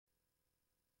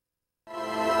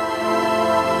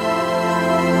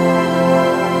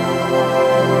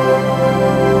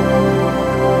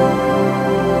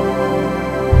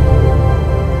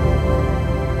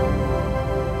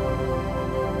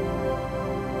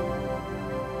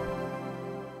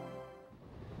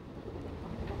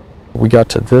We got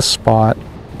to this spot,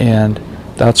 and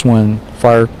that's when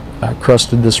fire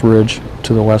crested this ridge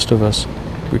to the west of us.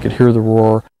 We could hear the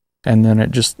roar, and then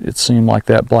it seemed like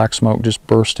that black smoke just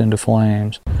burst into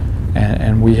flames,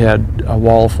 and we had a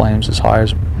wall of flames as high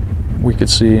as we could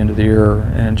see into the air,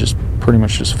 and just pretty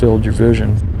much just filled your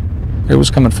vision. It was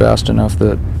coming fast enough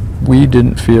that we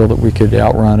didn't feel that we could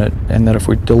outrun it, and that if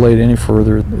we delayed any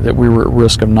further, that we were at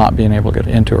risk of not being able to get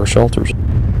into our shelters.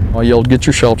 I yelled, "Get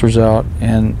your shelters out,"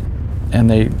 and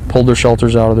they pulled their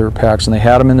shelters out of their packs, and they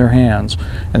had them in their hands,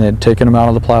 and they had taken them out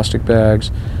of the plastic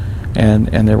bags, and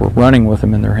they were running with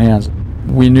them in their hands.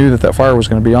 We knew that fire was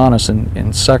going to be on us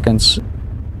in seconds.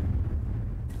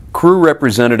 Crew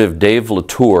Representative Dave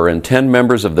Latour and 10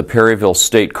 members of the Perryville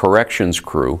State Corrections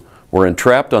crew were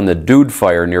entrapped on the Dude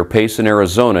Fire near Payson,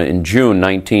 Arizona in June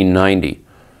 1990.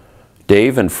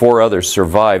 Dave and 4 others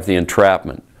survived the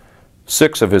entrapment.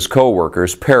 6 of his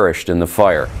co-workers perished in the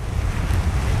fire.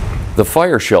 The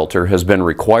fire shelter has been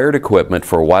required equipment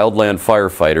for wildland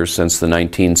firefighters since the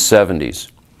 1970s.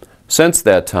 Since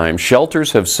that time,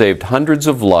 shelters have saved hundreds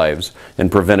of lives and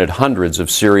prevented hundreds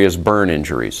of serious burn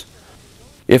injuries.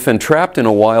 If entrapped in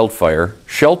a wildfire,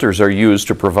 shelters are used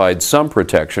to provide some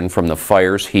protection from the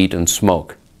fire's heat and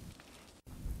smoke.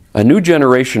 A new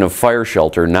generation of fire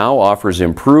shelter now offers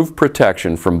improved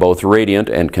protection from both radiant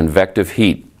and convective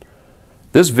heat.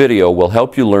 This video will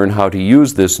help you learn how to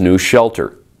use this new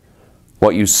shelter.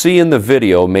 What you see in the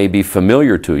video may be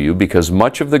familiar to you because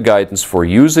much of the guidance for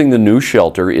using the new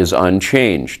shelter is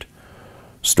unchanged.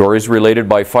 Stories related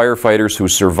by firefighters who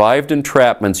survived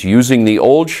entrapments using the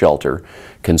old shelter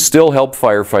can still help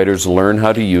firefighters learn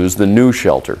how to use the new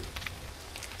shelter.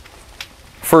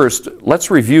 First, let's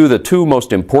review the 2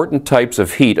 most important types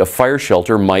of heat a fire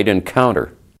shelter might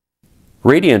encounter.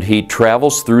 Radiant heat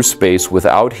travels through space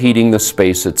without heating the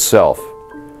space itself.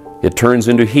 It turns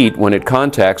into heat when it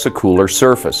contacts a cooler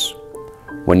surface.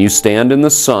 When you stand in the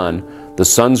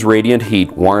sun's radiant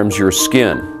heat warms your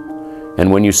skin. And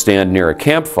when you stand near a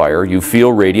campfire, you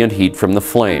feel radiant heat from the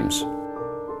flames.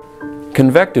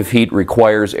 Convective heat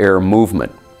requires air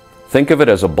movement. Think of it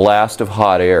as a blast of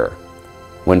hot air.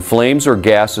 When flames or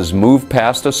gases move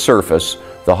past a surface,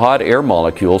 the hot air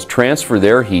molecules transfer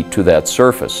their heat to that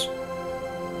surface.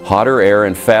 Hotter air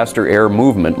and faster air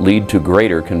movement lead to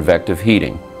greater convective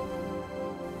heating.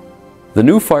 The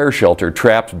new fire shelter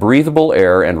traps breathable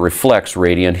air and reflects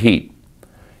radiant heat.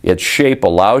 Its shape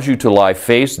allows you to lie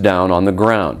face down on the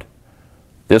ground.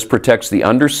 This protects the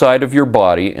underside of your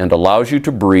body and allows you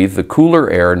to breathe the cooler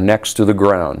air next to the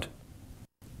ground.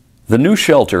 The new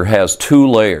shelter has 2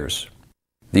 layers.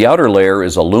 The outer layer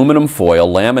is aluminum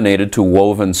foil laminated to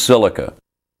woven silica.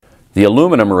 The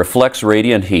aluminum reflects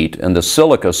radiant heat, and the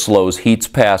silica slows heat's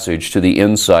passage to the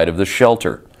inside of the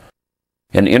shelter.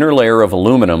 An inner layer of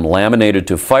aluminum laminated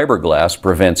to fiberglass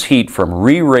prevents heat from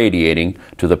re-radiating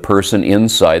to the person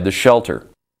inside the shelter.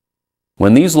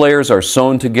 When these layers are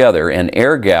sewn together, an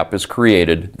air gap is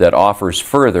created that offers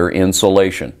further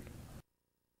insulation.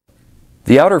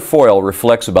 The outer foil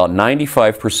reflects about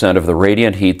 95% of the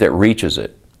radiant heat that reaches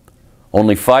it.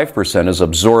 Only 5% is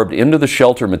absorbed into the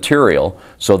shelter material,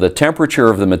 so the temperature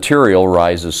of the material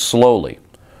rises slowly.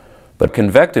 But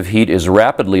convective heat is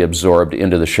rapidly absorbed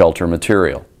into the shelter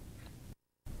material.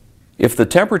 If the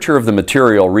temperature of the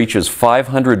material reaches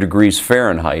 500 degrees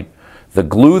Fahrenheit, the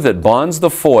glue that bonds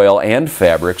the foil and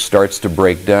fabric starts to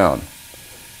break down.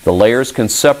 The layers can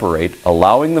separate,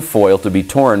 allowing the foil to be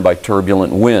torn by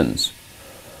turbulent winds.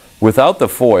 Without the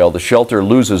foil, the shelter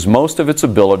loses most of its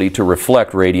ability to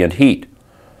reflect radiant heat.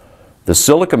 The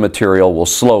silica material will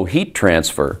slow heat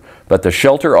transfer, but the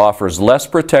shelter offers less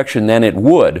protection than it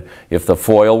would if the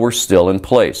foil were still in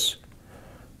place.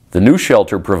 The new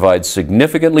shelter provides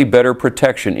significantly better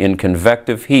protection in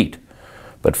convective heat,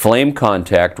 but flame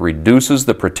contact reduces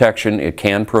the protection it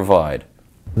can provide.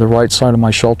 The right side of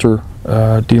my shelter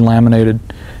delaminated,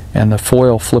 and the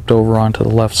foil flipped over onto the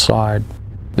left side.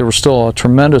 There was still a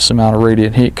tremendous amount of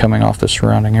radiant heat coming off the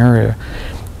surrounding area,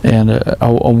 and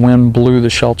a wind blew the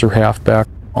shelter half back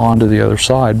onto the other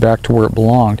side, back to where it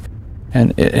belonged.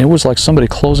 And it was like somebody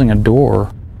closing a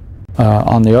door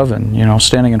on the oven, you know,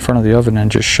 standing in front of the oven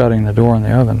and just shutting the door on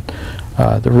the oven.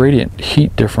 The radiant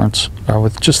heat difference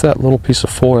with just that little piece of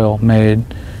foil made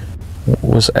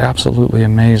was absolutely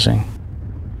amazing.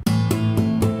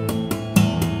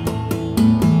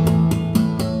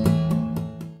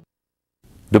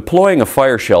 Deploying a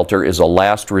fire shelter is a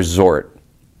last resort.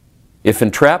 If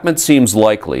entrapment seems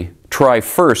likely, try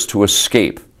first to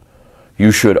escape.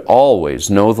 You should always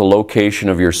know the location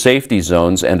of your safety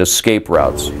zones and escape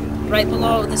routes. Right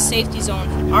below the safety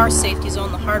zone, our safety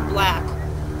zone, the hard black.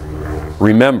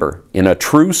 Remember, in a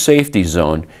true safety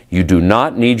zone, you do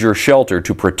not need your shelter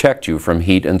to protect you from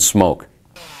heat and smoke.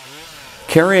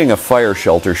 Carrying a fire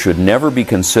shelter should never be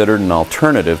considered an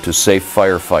alternative to safe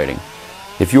firefighting.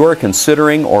 If you are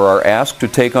considering or are asked to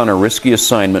take on a risky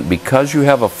assignment because you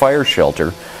have a fire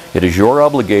shelter, it is your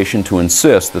obligation to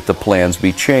insist that the plans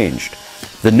be changed.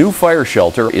 The new fire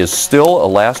shelter is still a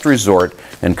last resort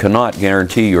and cannot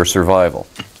guarantee your survival.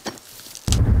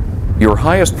 Your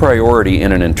highest priority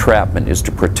in an entrapment is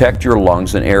to protect your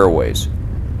lungs and airways.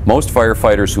 Most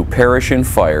firefighters who perish in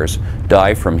fires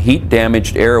die from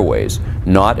heat-damaged airways,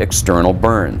 not external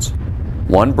burns.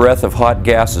 One breath of hot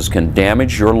gases can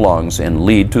damage your lungs and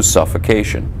lead to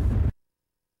suffocation.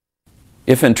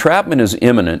 If entrapment is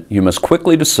imminent, you must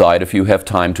quickly decide if you have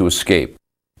time to escape.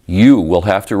 You will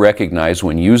have to recognize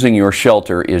when using your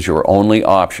shelter is your only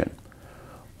option.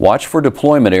 Watch for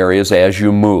deployment areas as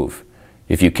you move.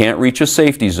 If you can't reach a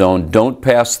safety zone, don't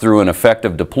pass through an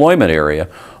effective deployment area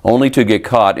only to get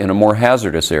caught in a more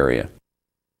hazardous area.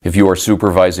 If you are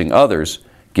supervising others,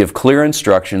 give clear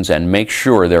instructions and make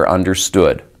sure they're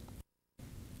understood.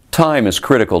 Time is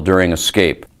critical during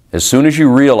escape. As soon as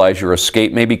you realize your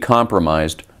escape may be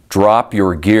compromised, drop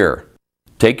your gear.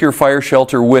 Take your fire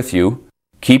shelter with you,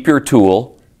 keep your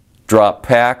tool, drop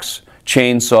packs,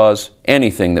 chainsaws,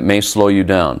 anything that may slow you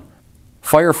down.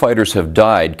 Firefighters have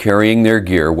died carrying their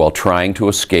gear while trying to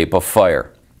escape a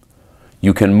fire.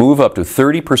 You can move up to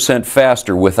 30%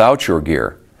 faster without your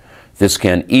gear. This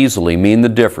can easily mean the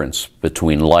difference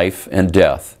between life and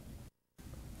death.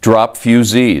 Drop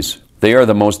fusees. They are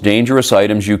the most dangerous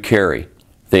items you carry.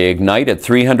 They ignite at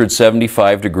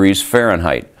 375 degrees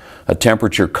Fahrenheit, a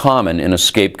temperature common in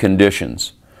escape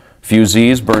conditions.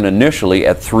 Fusees burn initially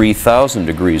at 3,000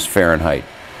 degrees Fahrenheit.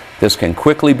 This can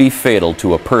quickly be fatal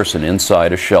to a person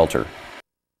inside a shelter.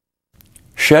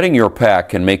 Shedding your pack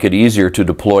can make it easier to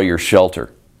deploy your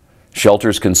shelter.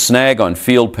 Shelters can snag on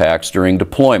field packs during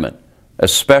deployment,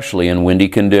 especially in windy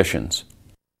conditions.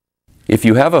 If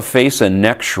you have a face and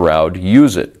neck shroud,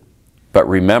 use it. But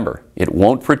remember, it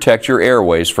won't protect your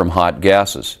airways from hot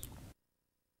gases.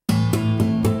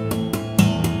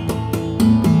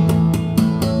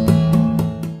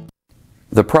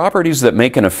 The properties that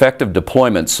make an effective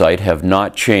deployment site have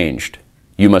not changed.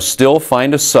 You must still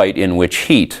find a site in which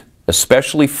heat,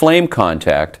 especially flame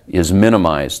contact, is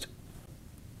minimized.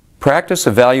 Practice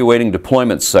evaluating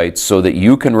deployment sites so that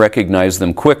you can recognize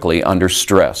them quickly under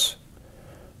stress.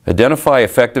 Identify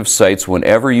effective sites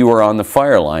whenever you are on the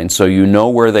fire line so you know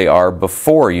where they are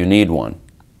before you need one.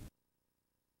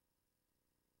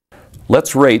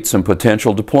 Let's rate some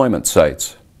potential deployment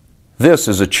sites. This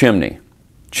is a chimney.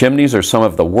 Chimneys are some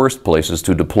of the worst places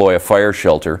to deploy a fire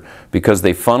shelter because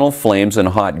they funnel flames and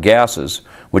hot gases,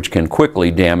 which can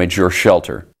quickly damage your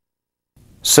shelter.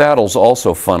 Saddles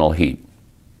also funnel heat.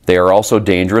 They are also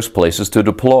dangerous places to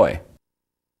deploy.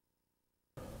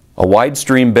 A wide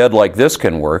stream bed like this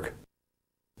can work,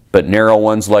 but narrow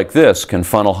ones like this can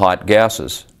funnel hot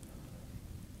gases.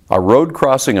 A road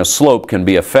crossing a slope can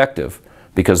be effective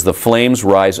because the flames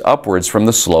rise upwards from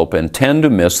the slope and tend to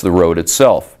miss the road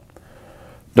itself.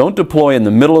 Don't deploy in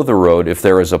the middle of the road if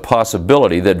there is a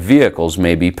possibility that vehicles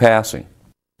may be passing.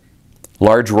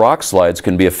 Large rock slides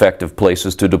can be effective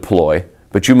places to deploy,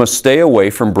 but you must stay away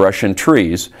from brush and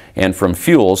trees and from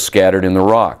fuels scattered in the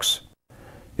rocks.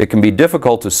 It can be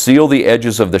difficult to seal the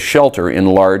edges of the shelter in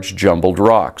large jumbled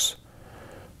rocks.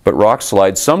 But rock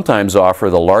slides sometimes offer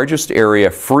the largest area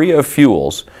free of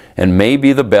fuels and may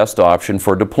be the best option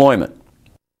for deployment.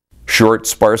 Short,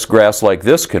 sparse grass like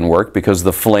this can work because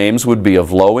the flames would be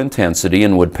of low intensity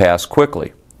and would pass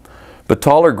quickly. But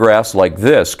taller grass like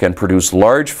this can produce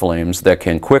large flames that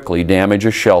can quickly damage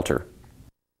a shelter.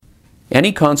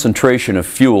 Any concentration of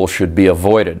fuel should be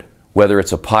avoided, whether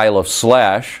it's a pile of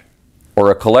slash or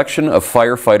a collection of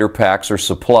firefighter packs or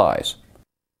supplies.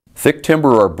 Thick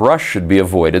timber or brush should be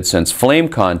avoided since flame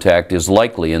contact is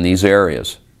likely in these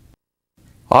areas.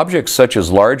 Objects such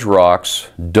as large rocks,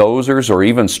 dozers, or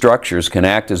even structures can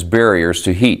act as barriers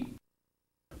to heat.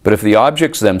 But if the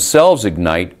objects themselves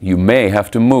ignite, you may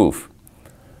have to move.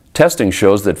 Testing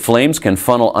shows that flames can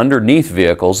funnel underneath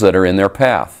vehicles that are in their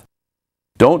path.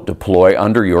 Don't deploy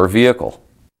under your vehicle.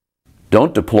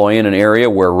 Don't deploy in an area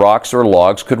where rocks or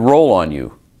logs could roll on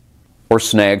you, or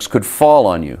snags could fall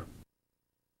on you.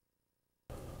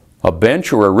 A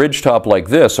bench or a ridgetop like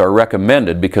this are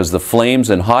recommended because the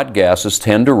flames and hot gases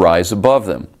tend to rise above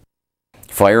them.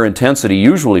 Fire intensity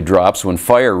usually drops when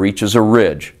fire reaches a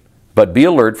ridge, but be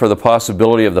alert for the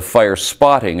possibility of the fire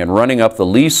spotting and running up the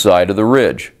lee side of the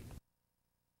ridge.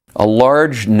 A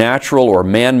large natural or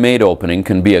man-made opening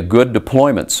can be a good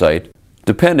deployment site,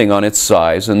 depending on its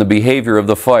size and the behavior of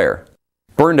the fire.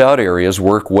 Burned out areas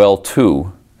work well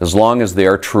too, as long as they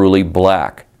are truly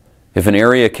black. If an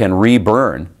area can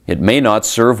re-burn, it may not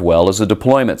serve well as a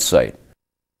deployment site.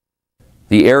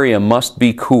 The area must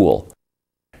be cool.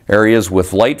 Areas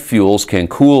with light fuels can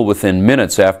cool within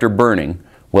minutes after burning,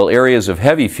 while areas of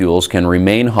heavy fuels can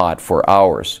remain hot for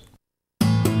hours.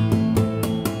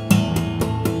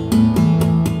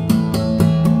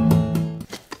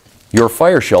 Your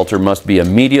fire shelter must be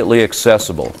immediately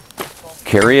accessible.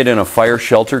 Carry it in a fire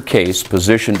shelter case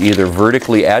positioned either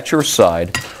vertically at your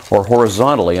side or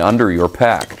horizontally under your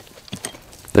pack.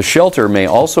 The shelter may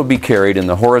also be carried in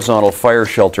the horizontal fire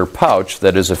shelter pouch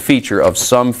that is a feature of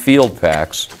some field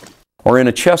packs, or in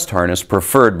a chest harness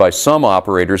preferred by some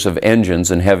operators of engines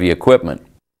and heavy equipment.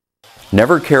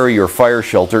 Never carry your fire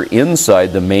shelter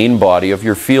inside the main body of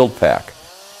your field pack.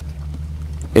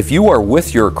 If you are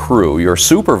with your crew, your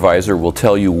supervisor will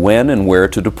tell you when and where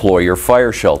to deploy your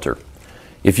fire shelter.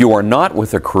 If you are not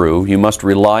with a crew, you must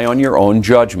rely on your own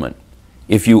judgment.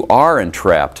 If you are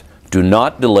entrapped, do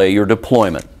not delay your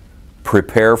deployment.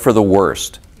 Prepare for the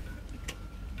worst.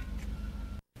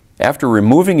 After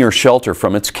removing your shelter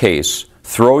from its case,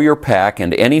 throw your pack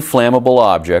and any flammable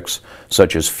objects,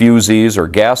 such as fusees or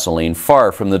gasoline,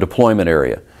 far from the deployment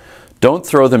area. Don't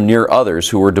throw them near others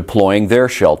who are deploying their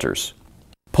shelters.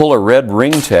 Pull a red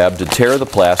ring tab to tear the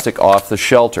plastic off the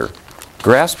shelter.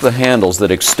 Grasp the handles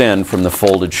that extend from the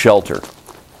folded shelter.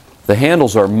 The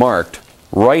handles are marked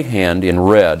right hand in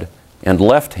red and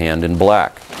left hand in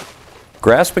black.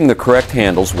 Grasping the correct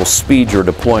handles will speed your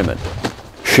deployment.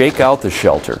 Shake out the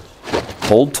shelter.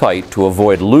 Hold tight to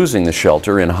avoid losing the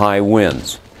shelter in high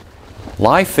winds.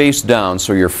 Lie face down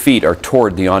so your feet are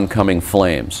toward the oncoming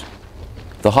flames.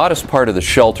 The hottest part of the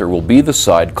shelter will be the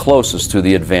side closest to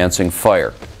the advancing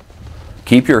fire.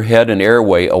 Keep your head and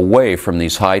airway away from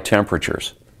these high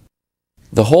temperatures.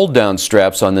 The hold-down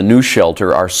straps on the new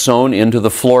shelter are sewn into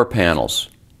the floor panels.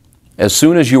 As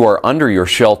soon as you are under your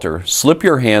shelter, slip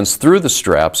your hands through the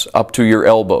straps up to your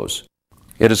elbows.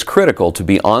 It is critical to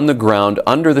be on the ground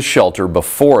under the shelter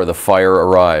before the fire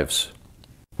arrives.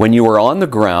 When you are on the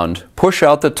ground, push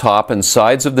out the top and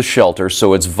sides of the shelter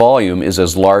so its volume is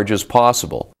as large as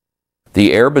possible.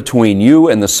 The air between you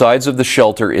and the sides of the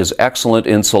shelter is excellent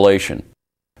insulation.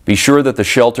 Be sure that the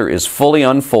shelter is fully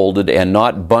unfolded and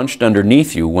not bunched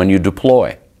underneath you when you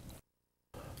deploy.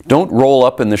 Don't roll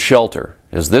up in the shelter,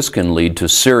 as this can lead to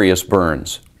serious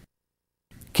burns.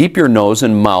 Keep your nose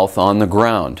and mouth on the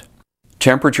ground.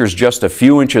 Temperatures just a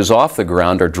few inches off the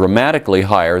ground are dramatically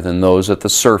higher than those at the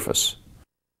surface.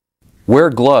 Wear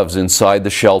gloves inside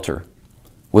the shelter.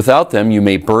 Without them, you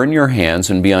may burn your hands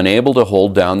and be unable to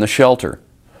hold down the shelter.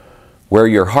 Wear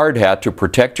your hard hat to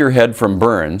protect your head from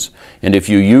burns, and if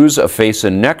you use a face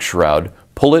and neck shroud,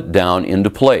 pull it down into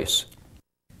place.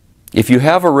 If you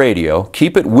have a radio,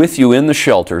 keep it with you in the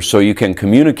shelter so you can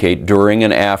communicate during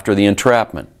and after the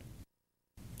entrapment.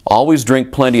 Always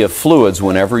drink plenty of fluids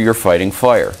whenever you're fighting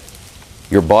fire.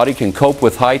 Your body can cope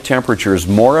with high temperatures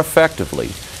more effectively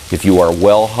if you are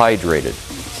well hydrated.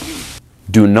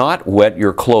 Do not wet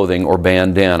your clothing or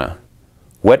bandana.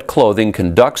 Wet clothing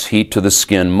conducts heat to the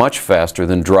skin much faster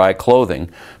than dry clothing,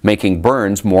 making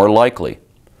burns more likely.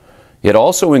 It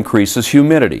also increases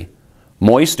humidity.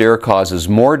 Moist air causes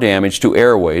more damage to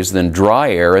airways than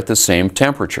dry air at the same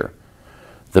temperature.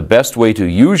 The best way to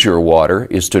use your water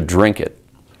is to drink it.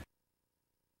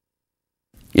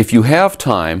 If you have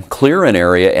time, clear an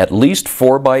area at least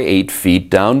 4 by 8 feet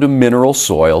down to mineral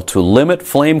soil to limit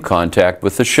flame contact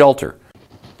with the shelter.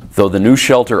 Though the new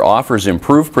shelter offers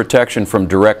improved protection from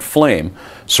direct flame,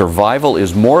 survival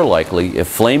is more likely if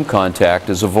flame contact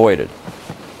is avoided.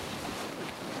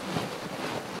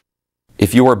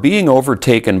 If you are being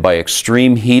overtaken by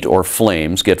extreme heat or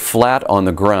flames, get flat on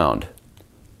the ground.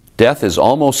 Death is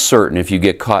almost certain if you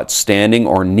get caught standing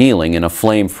or kneeling in a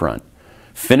flame front.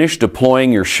 Finish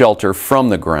deploying your shelter from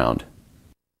the ground.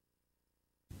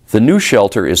 The new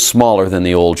shelter is smaller than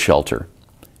the old shelter.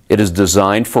 It is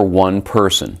designed for one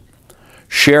person.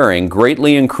 Sharing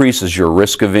greatly increases your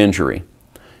risk of injury.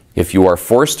 If you are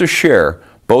forced to share,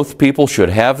 both people should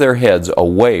have their heads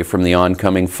away from the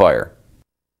oncoming fire.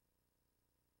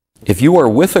 If you are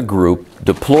with a group,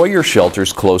 deploy your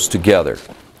shelters close together.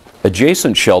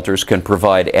 Adjacent shelters can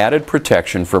provide added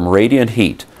protection from radiant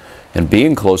heat, and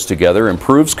being close together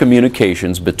improves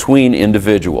communications between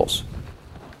individuals.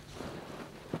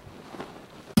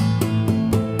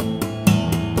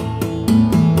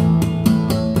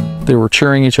 They were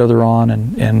cheering each other on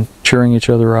and cheering each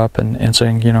other up and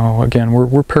saying, you know, again,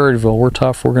 we're Perryville, we're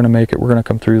tough, we're going to make it, we're going to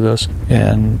come through this.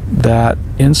 And that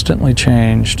instantly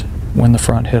changed when the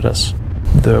front hit us.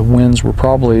 The winds were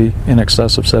probably in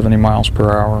excess of 70 miles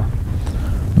per hour.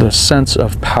 The sense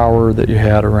of power that you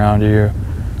had around you,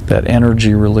 that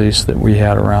energy release that we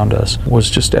had around us, was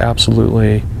just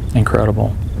absolutely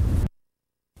incredible.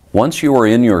 Once you are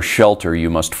in your shelter, you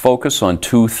must focus on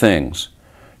two things.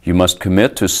 You must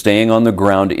commit to staying on the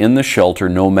ground in the shelter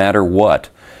no matter what,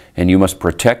 and you must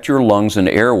protect your lungs and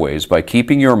airways by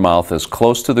keeping your mouth as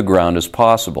close to the ground as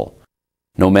possible.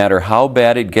 No matter how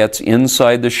bad it gets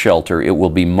inside the shelter, it will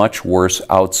be much worse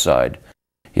outside.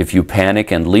 If you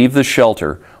panic and leave the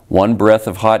shelter, one breath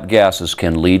of hot gases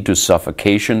can lead to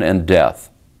suffocation and death.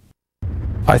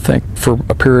 I think for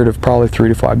a period of probably 3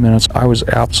 to 5 minutes, I was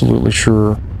absolutely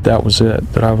sure that was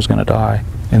it, that I was going to die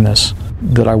in this,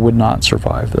 that I would not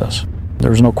survive this. There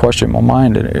was no question in my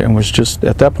mind. It was just,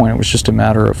 at that point, it was just a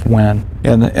matter of when.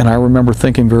 And I remember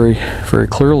thinking very, very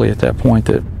clearly at that point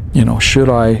that, you know, should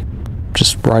I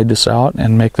just ride this out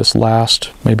and make this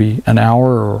last maybe an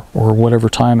hour or whatever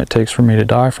time it takes for me to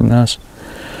die from this?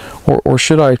 Or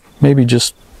should I maybe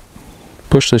just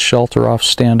push this shelter off,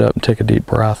 stand up and take a deep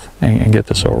breath and get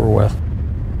this over with?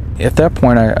 At that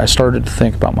point, I started to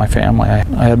think about my family.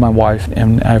 I had my wife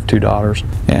and I have 2 daughters.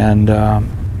 And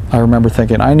I remember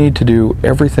thinking, I need to do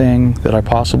everything that I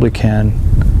possibly can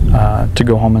to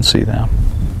go home and see them.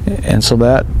 And so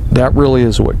that really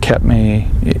is what kept me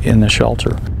in the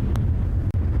shelter.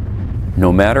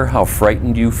 No matter how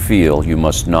frightened you feel, you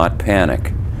must not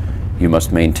panic. You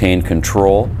must maintain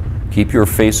control, keep your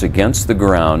face against the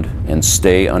ground, and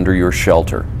stay under your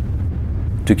shelter.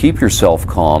 To keep yourself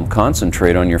calm,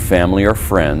 concentrate on your family or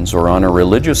friends or on a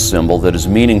religious symbol that is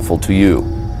meaningful to you.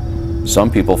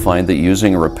 Some people find that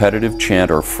using a repetitive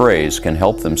chant or phrase can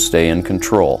help them stay in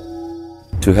control.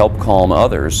 To help calm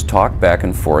others, talk back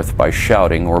and forth by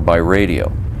shouting or by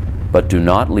radio. But do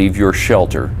not leave your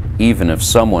shelter, even if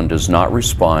someone does not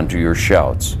respond to your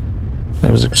shouts.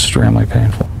 It was extremely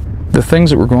painful. The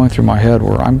things that were going through my head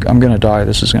were, I'm going to die,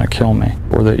 this is going to kill me,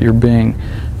 or that you're being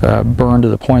burned to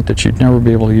the point that you'd never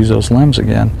be able to use those limbs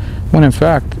again, when in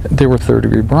fact they were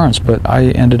third-degree burns, but I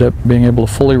ended up being able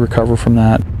to fully recover from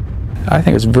that. I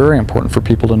think it's very important for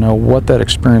people to know what that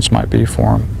experience might be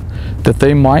for them, that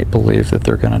they might believe that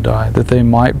they're going to die, that they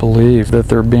might believe that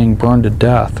they're being burned to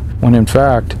death, when in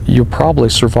fact you'll probably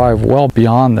survive well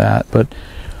beyond that, but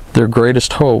their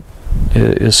greatest hope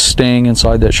is staying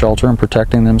inside that shelter and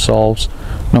protecting themselves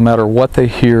no matter what they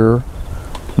hear,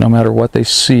 no matter what they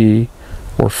see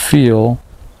or feel,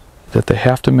 that they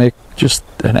have to make just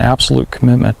an absolute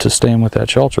commitment to staying with that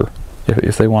shelter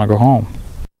if they want to go home.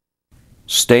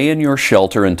 Stay in your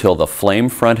shelter until the flame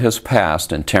front has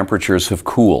passed and temperatures have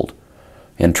cooled.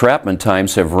 Entrapment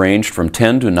times have ranged from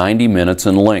 10 to 90 minutes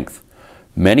in length.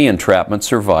 Many entrapment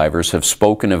survivors have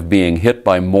spoken of being hit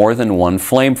by more than one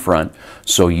flame front,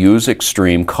 so use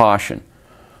extreme caution.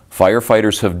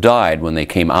 Firefighters have died when they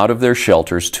came out of their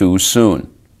shelters too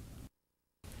soon.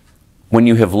 When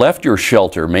you have left your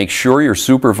shelter, make sure your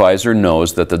supervisor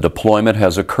knows that the deployment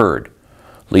has occurred.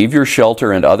 Leave your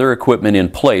shelter and other equipment in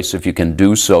place if you can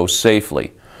do so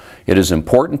safely. It is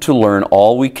important to learn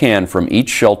all we can from each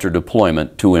shelter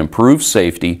deployment to improve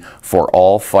safety for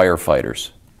all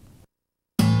firefighters.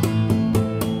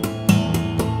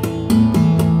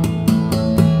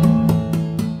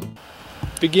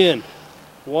 Begin.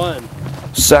 1.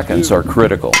 Seconds are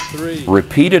critical. 3.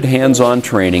 Repeated hands-on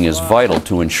training is vital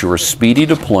to ensure speedy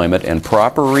deployment and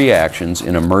proper reactions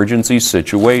in emergency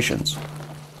situations.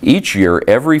 Each year,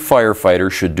 every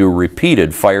firefighter should do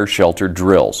repeated fire shelter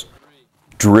drills.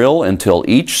 Drill until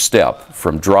each step,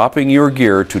 from dropping your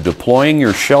gear to deploying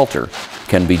your shelter,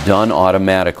 can be done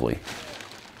automatically.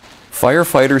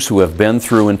 Firefighters who have been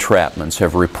through entrapments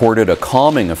have reported a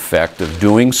calming effect of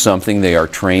doing something they are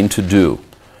trained to do.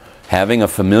 Having a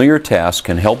familiar task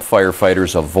can help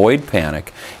firefighters avoid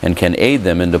panic and can aid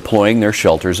them in deploying their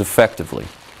shelters effectively.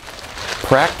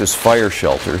 Practice fire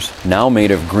shelters, now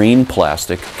made of green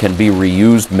plastic, can be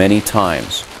reused many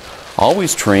times.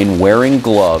 Always train wearing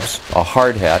gloves, a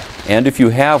hard hat, and if you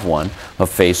have one, a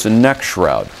face and neck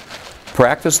shroud.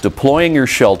 Practice deploying your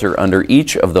shelter under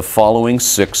each of the following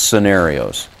 6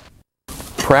 scenarios.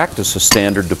 Practice a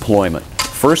standard deployment,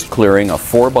 first clearing a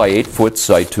 4 by 8 foot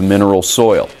site to mineral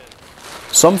soil.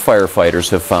 Some firefighters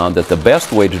have found that the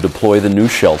best way to deploy the new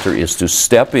shelter is to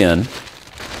step in,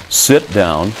 sit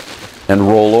down, and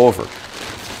roll over.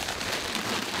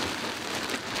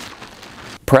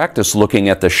 Practice looking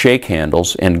at the shake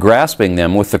handles and grasping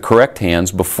them with the correct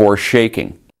hands before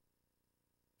shaking.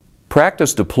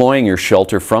 Practice deploying your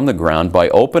shelter from the ground by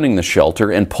opening the shelter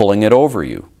and pulling it over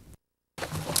you.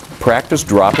 Practice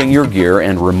dropping your gear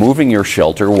and removing your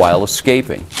shelter while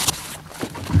escaping.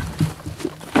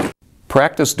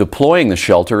 Practice deploying the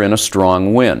shelter in a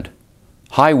strong wind.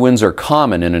 High winds are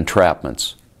common in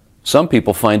entrapments. Some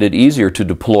people find it easier to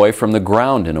deploy from the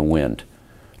ground in a wind.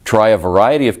 Try a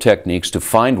variety of techniques to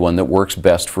find one that works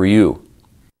best for you.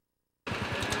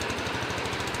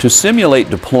 To simulate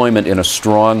deployment in a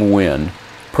strong wind,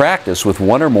 practice with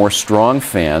one or more strong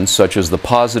fans, such as the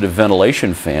positive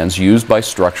ventilation fans used by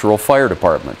structural fire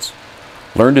departments.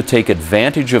 Learn to take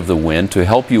advantage of the wind to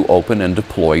help you open and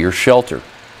deploy your shelter.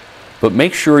 But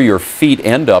make sure your feet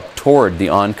end up toward the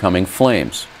oncoming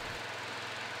flames.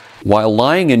 While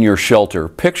lying in your shelter,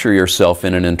 picture yourself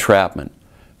in an entrapment.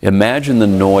 Imagine the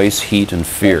noise, heat, and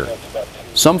fear.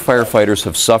 Some firefighters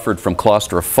have suffered from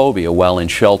claustrophobia while in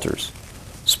shelters.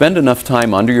 Spend enough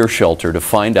time under your shelter to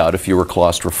find out if you are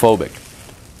claustrophobic.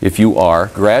 If you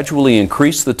are, gradually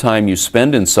increase the time you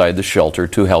spend inside the shelter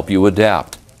to help you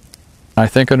adapt. I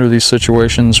think under these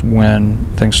situations, when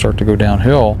things start to go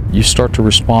downhill, you start to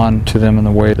respond to them in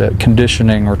the way that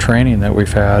conditioning or training that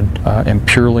we've had, and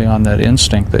purely on that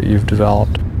instinct that you've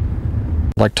developed.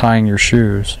 Like tying your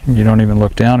shoes. You don't even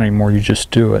look down anymore, you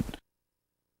just do it.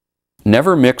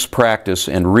 Never mix practice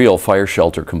and real fire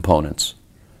shelter components.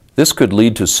 This could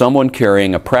lead to someone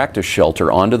carrying a practice shelter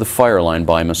onto the fire line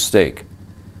by mistake.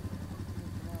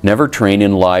 Never train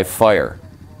in live fire.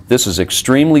 This is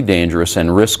extremely dangerous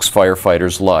and risks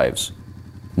firefighters' lives.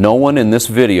 No one in this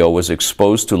video was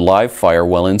exposed to live fire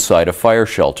while inside a fire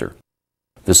shelter.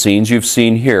 The scenes you've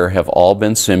seen here have all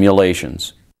been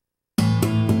simulations.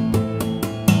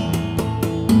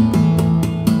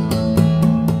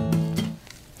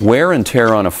 Wear and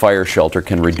tear on a fire shelter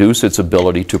can reduce its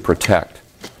ability to protect.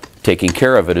 Taking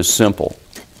care of it is simple.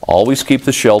 Always keep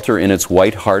the shelter in its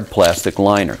white hard plastic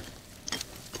liner.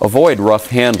 Avoid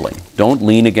rough handling. Don't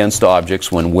lean against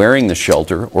objects when wearing the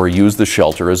shelter or use the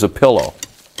shelter as a pillow.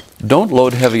 Don't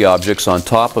load heavy objects on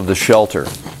top of the shelter,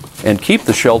 and keep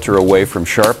the shelter away from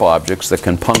sharp objects that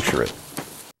can puncture it.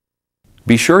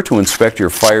 Be sure to inspect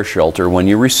your fire shelter when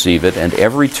you receive it and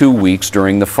every 2 weeks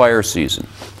during the fire season.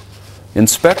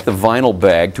 Inspect the vinyl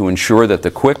bag to ensure that the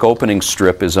quick opening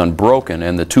strip is unbroken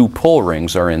and the 2 pull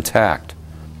rings are intact.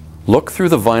 Look through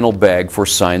the vinyl bag for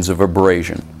signs of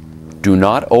abrasion. Do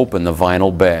not open the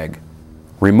vinyl bag.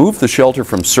 Remove the shelter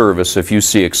from service if you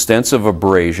see extensive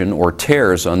abrasion or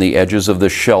tears on the edges of the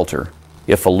shelter,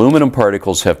 if aluminum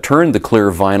particles have turned the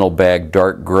clear vinyl bag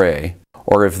dark gray,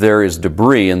 or if there is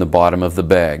debris in the bottom of the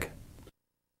bag.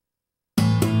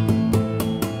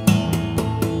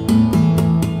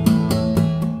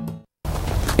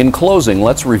 In closing,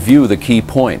 let's review the key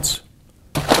points.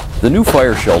 The new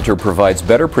fire shelter provides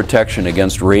better protection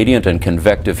against radiant and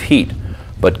convective heat,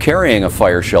 but carrying a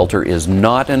fire shelter is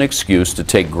not an excuse to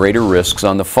take greater risks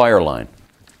on the fire line.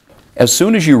 As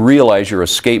soon as you realize your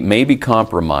escape may be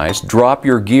compromised, drop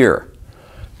your gear.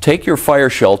 Take your fire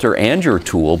shelter and your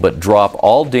tool, but drop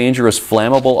all dangerous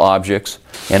flammable objects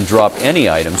and drop any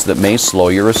items that may slow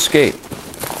your escape.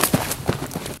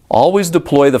 Always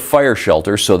deploy the fire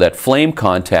shelter so that flame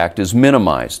contact is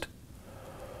minimized.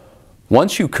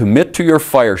 Once you commit to your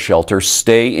fire shelter,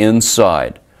 stay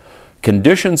inside.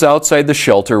 Conditions outside the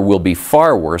shelter will be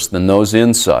far worse than those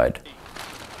inside.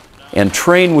 And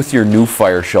train with your new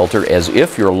fire shelter as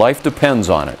if your life depends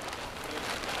on it.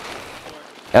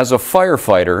 As a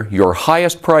firefighter, your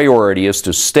highest priority is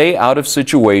to stay out of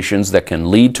situations that can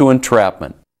lead to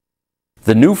entrapment.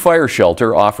 The new fire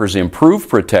shelter offers improved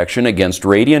protection against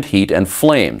radiant heat and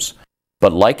flames,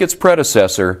 but like its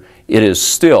predecessor, it is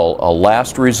still a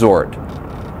last resort.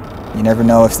 You never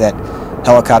know if that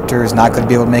helicopter is not going to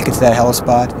be able to make it to that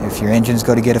helispot, if your engine is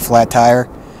going to get a flat tire,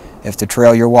 if the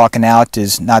trail you're walking out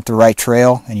is not the right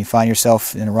trail and you find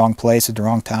yourself in the wrong place at the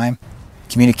wrong time.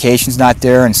 Communication's not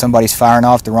there and somebody's firing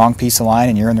off the wrong piece of line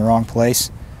and you're in the wrong place.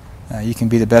 You can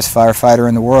be the best firefighter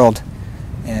in the world,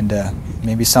 and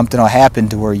maybe something will happen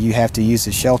to where you have to use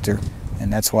the shelter,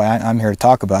 and that's why I'm here to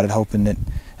talk about it, hoping that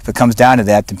if it comes down to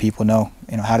that, then people know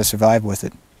how to survive with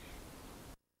it.